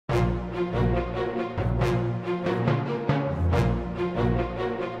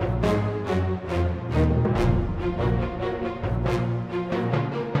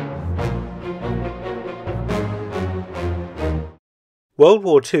World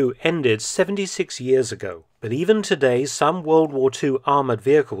War II ended 76 years ago, but even today some World War II armoured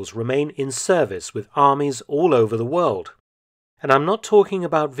vehicles remain in service with armies all over the world. And I'm not talking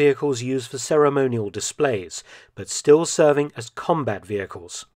about vehicles used for ceremonial displays, but still serving as combat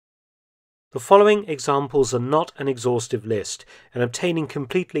vehicles. The following examples are not an exhaustive list, and obtaining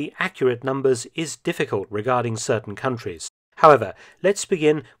completely accurate numbers is difficult regarding certain countries. However, let's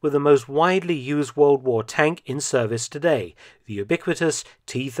begin with the most widely used World War tank in service today, the ubiquitous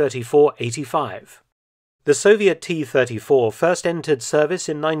T-34-85. The Soviet T-34 first entered service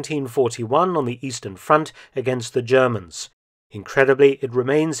in 1941 on the Eastern Front against the Germans. Incredibly, it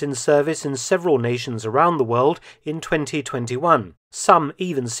remains in service in several nations around the world in 2021, some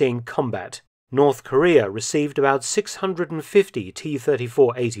even seeing combat. North Korea received about 650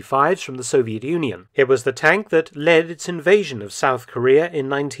 T-34-85s from the Soviet Union. It was the tank that led its invasion of South Korea in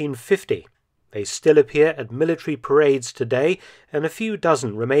 1950. They still appear at military parades today, and a few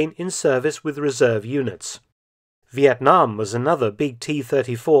dozen remain in service with reserve units. Vietnam was another big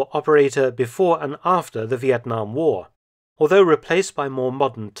T-34 operator before and after the Vietnam War. Although replaced by more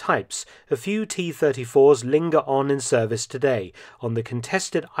modern types, a few T-34s linger on in service today on the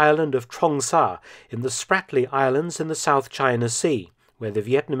contested island of Trong Sa in the Spratly Islands in the South China Sea, where the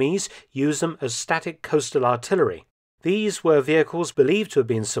Vietnamese use them as static coastal artillery. These were vehicles believed to have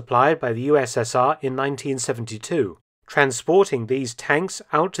been supplied by the USSR in 1972. Transporting these tanks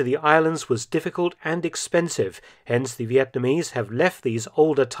out to the islands was difficult and expensive, hence the Vietnamese have left these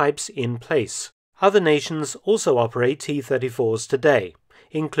older types in place. Other nations also operate T-34s today,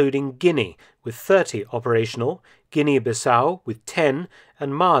 including Guinea with 30 operational, Guinea-Bissau with 10,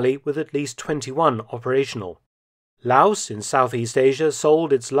 and Mali with at least 21 operational. Laos in Southeast Asia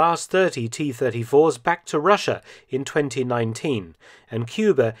sold its last 30 T-34s back to Russia in 2019, and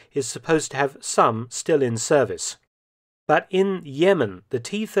Cuba is supposed to have some still in service. But in Yemen, the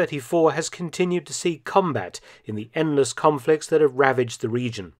T-34 has continued to see combat in the endless conflicts that have ravaged the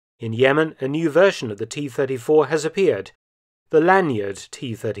region. In Yemen, a new version of the T-34 has appeared, the Lanyard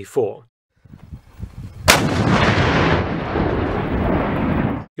T-34.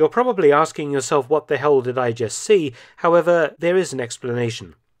 You're probably asking yourself, what the hell did I just see? However, there is an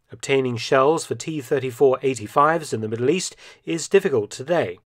explanation. Obtaining shells for T-34-85s in the Middle East is difficult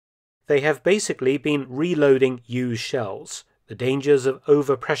today. They have basically been reloading used shells. The dangers of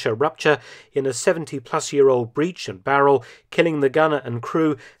overpressure rupture in a 70-plus-year-old breech and barrel, killing the gunner and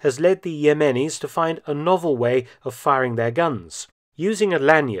crew, has led the Yemenis to find a novel way of firing their guns. Using a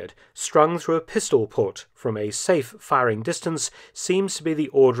lanyard strung through a pistol port from a safe firing distance seems to be the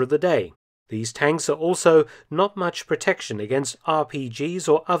order of the day. These tanks are also not much protection against RPGs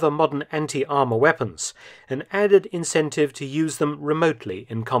or other modern anti-armor weapons, an added incentive to use them remotely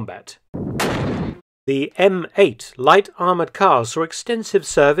in combat. The M8 light armoured car saw extensive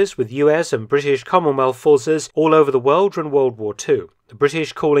service with US and British Commonwealth forces all over the world during World War II, the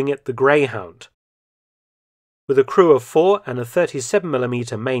British calling it the Greyhound. With a crew of 4 and a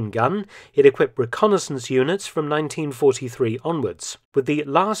 37mm main gun, it equipped reconnaissance units from 1943 onwards, with the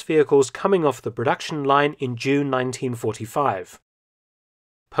last vehicles coming off the production line in June 1945.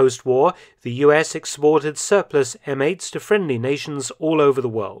 Post-war, the US exported surplus M8s to friendly nations all over the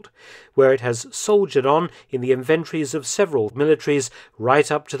world, where it has soldiered on in the inventories of several militaries right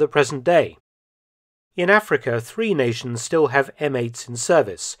up to the present day. In Africa, 3 nations still have M8s in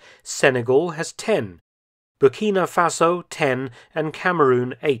service. Senegal has 10, Burkina Faso 10, and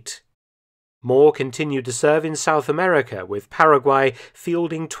Cameroon 8. More continue to serve in South America, with Paraguay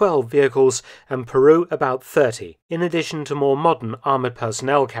fielding 12 vehicles and Peru about 30, in addition to more modern armoured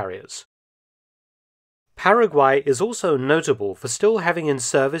personnel carriers. Paraguay is also notable for still having in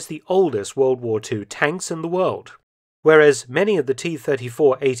service the oldest World War II tanks in the world. Whereas many of the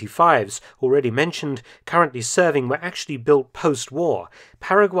T-34-85s already mentioned currently serving were actually built post-war,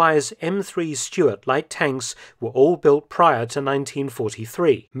 Paraguay's M3 Stuart light tanks were all built prior to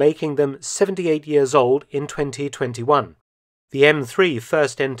 1943, making them 78 years old in 2021. The M3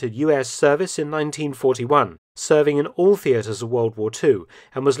 first entered US service in 1941, serving in all theatres of World War II,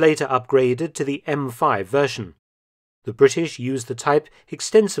 and was later upgraded to the M5 version. The British used the type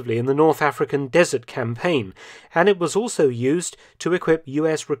extensively in the North African Desert Campaign, and it was also used to equip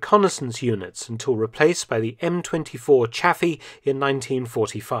US reconnaissance units until replaced by the M24 Chaffee in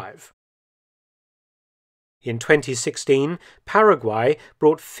 1945. In 2016, Paraguay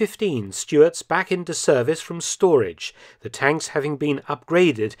brought 15 Stuarts back into service from storage, the tanks having been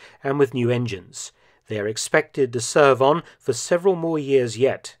upgraded and with new engines. They are expected to serve on for several more years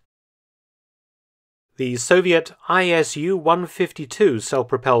yet. The Soviet ISU-152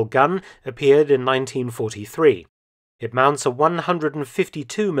 self-propelled gun appeared in 1943. It mounts a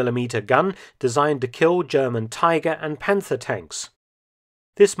 152mm gun designed to kill German Tiger and Panther tanks.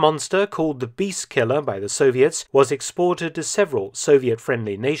 This monster, called the Beast Killer by the Soviets, was exported to several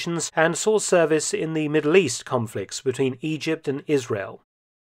Soviet-friendly nations and saw service in the Middle East conflicts between Egypt and Israel.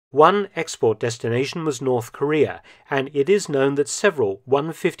 One export destination was North Korea, and it is known that several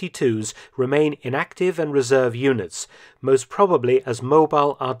 152s remain in active and reserve units, most probably as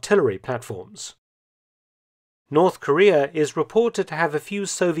mobile artillery platforms. North Korea is reported to have a few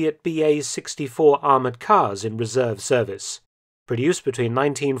Soviet BA-64 armored cars in reserve service. Produced between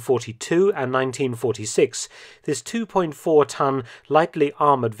 1942 and 1946, this 2.4-ton, lightly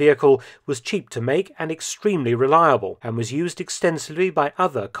armoured vehicle was cheap to make and extremely reliable, and was used extensively by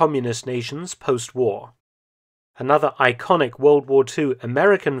other communist nations post-war. Another iconic World War II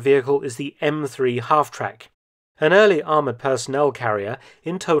American vehicle is the M3 half-track. An early armoured personnel carrier,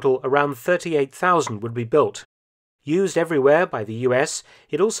 in total around 38,000 would be built. Used everywhere by the US,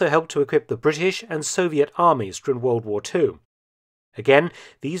 it also helped to equip the British and Soviet armies during World War II. Again,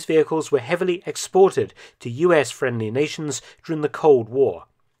 these vehicles were heavily exported to US-friendly nations during the Cold War.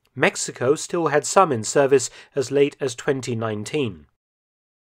 Mexico still had some in service as late as 2019.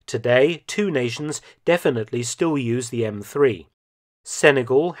 Today, two nations definitely still use the M3.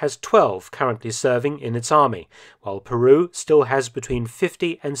 Senegal has 12 currently serving in its army, while Peru still has between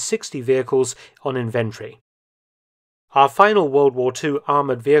 50 and 60 vehicles on inventory. Our final World War II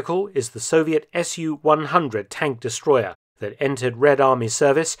armoured vehicle is the Soviet Su-100 tank destroyer that entered Red Army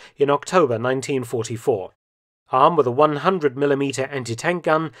service in October 1944. Armed with a 100mm anti-tank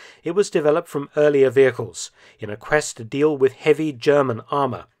gun, it was developed from earlier vehicles, in a quest to deal with heavy German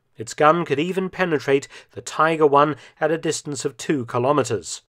armour. Its gun could even penetrate the Tiger I at a distance of 2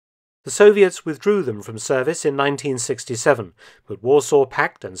 kilometers. The Soviets withdrew them from service in 1967, but Warsaw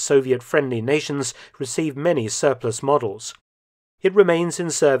Pact and Soviet-friendly nations received many surplus models. It remains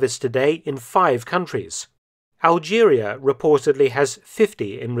in service today in 5 countries. Algeria reportedly has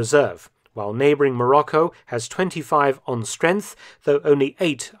 50 in reserve, while neighbouring Morocco has 25 on strength, though only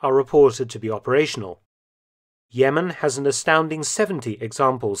 8 are reported to be operational. Yemen has an astounding 70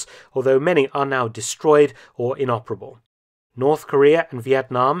 examples, although many are now destroyed or inoperable. North Korea and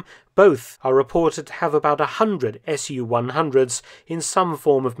Vietnam both are reported to have about 100 Su-100s in some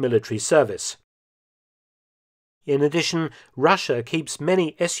form of military service. In addition, Russia keeps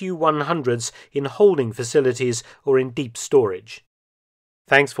many Su-100s in holding facilities or in deep storage.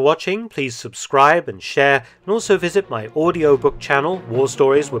 Thanks for watching. Please subscribe and share, and also visit my audiobook channel, War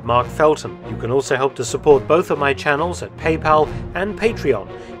Stories with Mark Felton. You can also help to support both of my channels at PayPal and Patreon.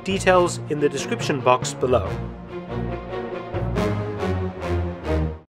 Details in the description box below.